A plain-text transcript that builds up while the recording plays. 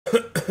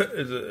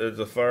it's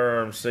a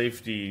firearm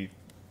safety,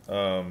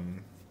 like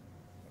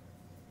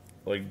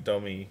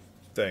dummy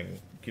thing.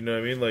 You know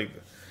what I mean? Like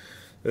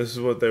this is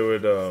what they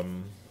would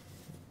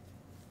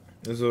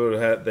this is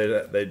what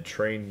they'd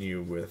train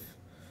you with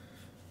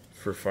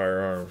for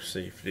firearm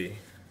safety.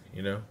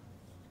 You know.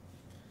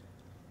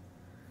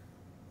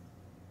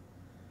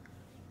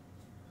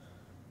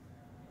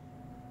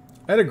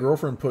 I had a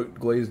girlfriend put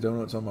glazed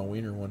donuts on my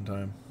wiener one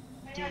time.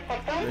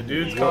 The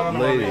dude's calling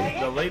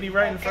the lady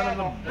right in front of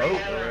the boat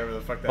or whatever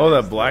the fuck that is.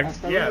 That black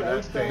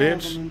that thing.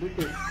 bitch.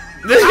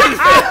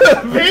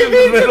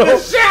 Maybe in the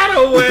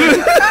shadow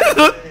win.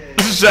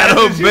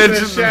 Shadow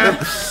bitches.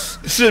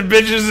 Shit,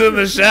 bitches in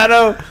the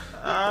shadow.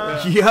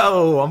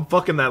 Yo, I'm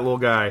fucking that little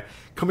guy.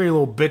 Come here,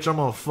 little bitch. I'm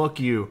gonna fuck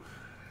you.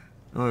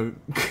 I'm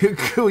gonna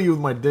kill you with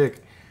my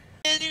dick.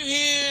 Can you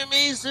hear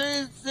me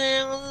sing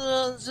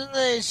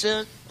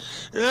consolation?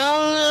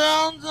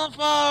 All the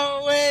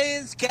far away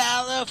is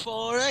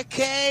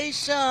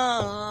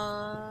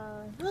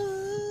Californication.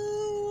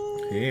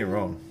 He ain't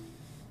wrong.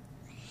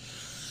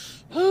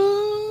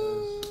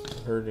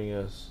 Hurting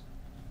us.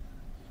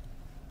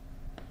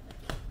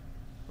 I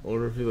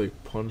wonder if he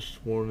like punched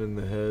one in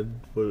the head,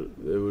 what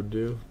it would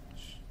do.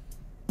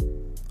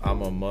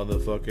 I'm a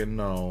motherfucking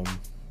gnome.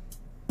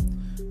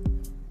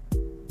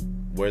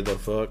 Where the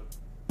fuck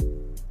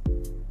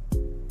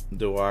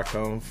do I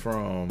come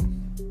from?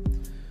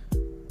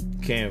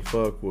 Can't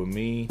fuck with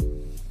me.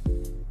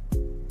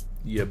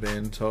 You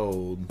been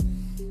told.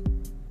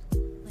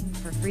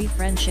 For free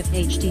friendship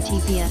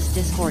https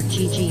discord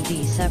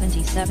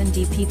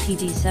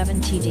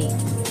ggv77dppd7td.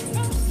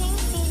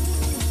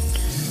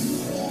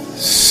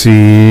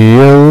 See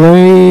you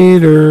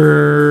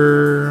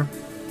later.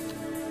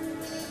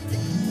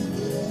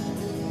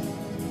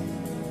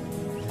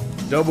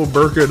 Double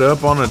burk it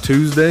up on a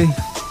Tuesday.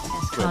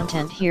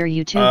 Content here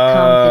YouTube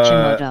com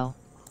Thiccimoto.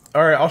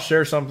 Alright, I'll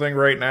share something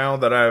right now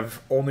that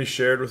I've only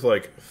shared with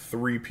like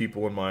 3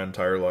 people in my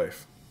entire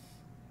life.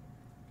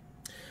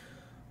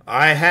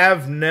 I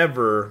have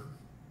never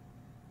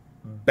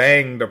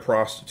banged a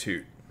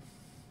prostitute.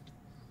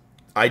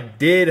 I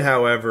did,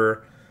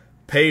 however,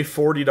 pay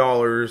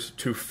 $40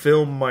 to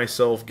film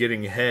myself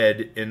getting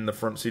head in the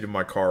front seat of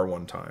my car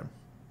one time.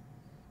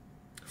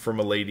 From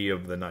a lady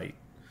of the night.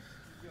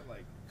 You got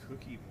like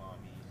cookie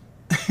mommy.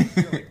 You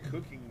got like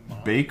cooking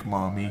mommy. Bake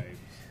mommy. Vibes.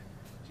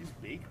 She's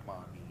bake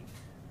mommy.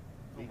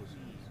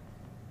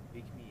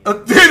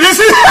 This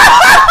is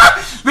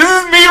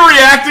me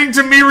reacting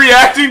to me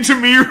reacting to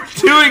me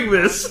doing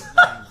this.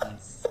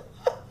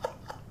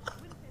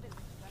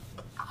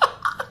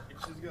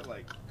 She's got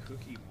like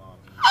cookie mommy.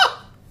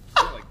 She's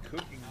got like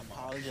cooking mommy. I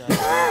apologize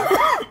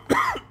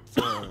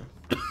for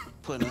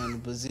putting her in a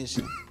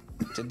position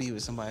to be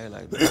with somebody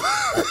like that.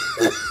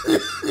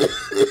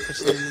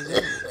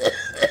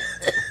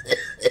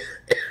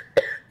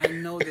 I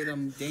know that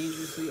I'm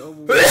dangerously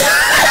overweight.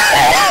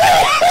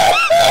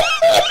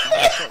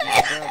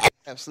 I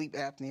have sleep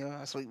apnea.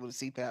 I sleep with a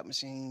CPAP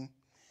machine.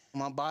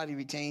 My body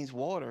retains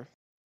water.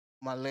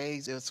 My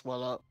legs will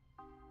swell up.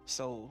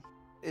 So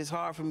it's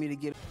hard for me to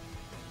get.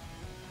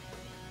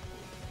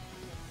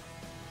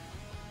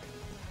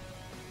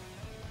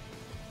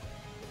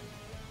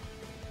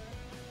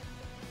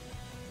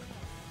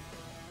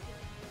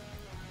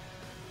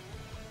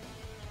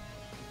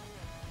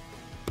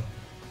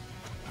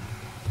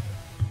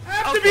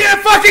 To be a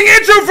fucking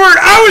introvert.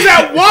 I was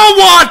at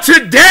Wawa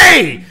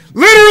today,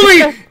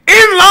 literally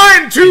in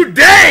line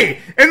today,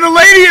 and the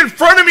lady in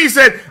front of me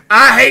said,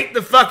 "I hate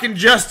the fucking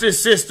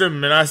justice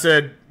system," and I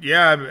said,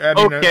 "Yeah, I mean,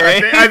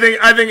 Okay. I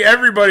think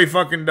everybody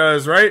fucking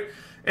does, right?"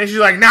 And she's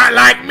like, "Not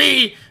like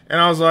me," and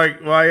I was like,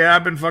 "Well, yeah,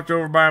 I've been fucked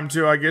over by him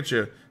too. I get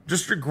you."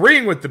 Just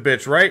agreeing with the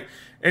bitch, right?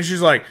 And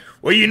she's like,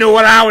 "Well, you know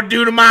what I would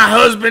do to my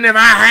husband if I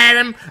had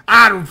him?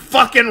 I'd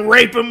fucking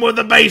rape him with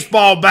a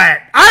baseball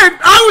bat."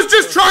 I was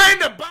just trying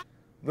to.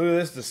 Look at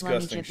this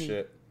disgusting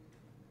shit.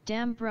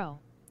 Damn bro.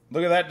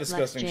 Look at that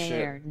disgusting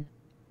shit.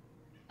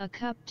 A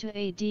cup to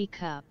a D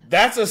cup.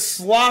 That's a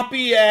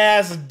sloppy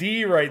ass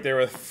D right there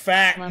with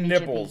fat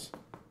nipples.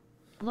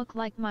 Look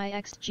like my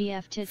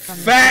ex-GF tit from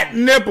fat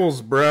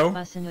nipples, bro.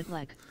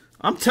 Leg.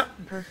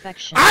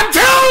 Perfection. I'm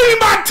telling you,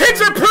 my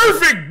tits are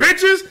perfect,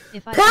 bitches.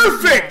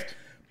 Perfect.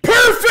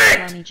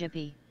 Perfect.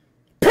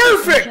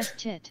 Perfect. Just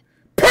tit.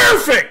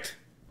 Perfect.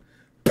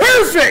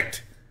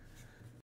 Perfect.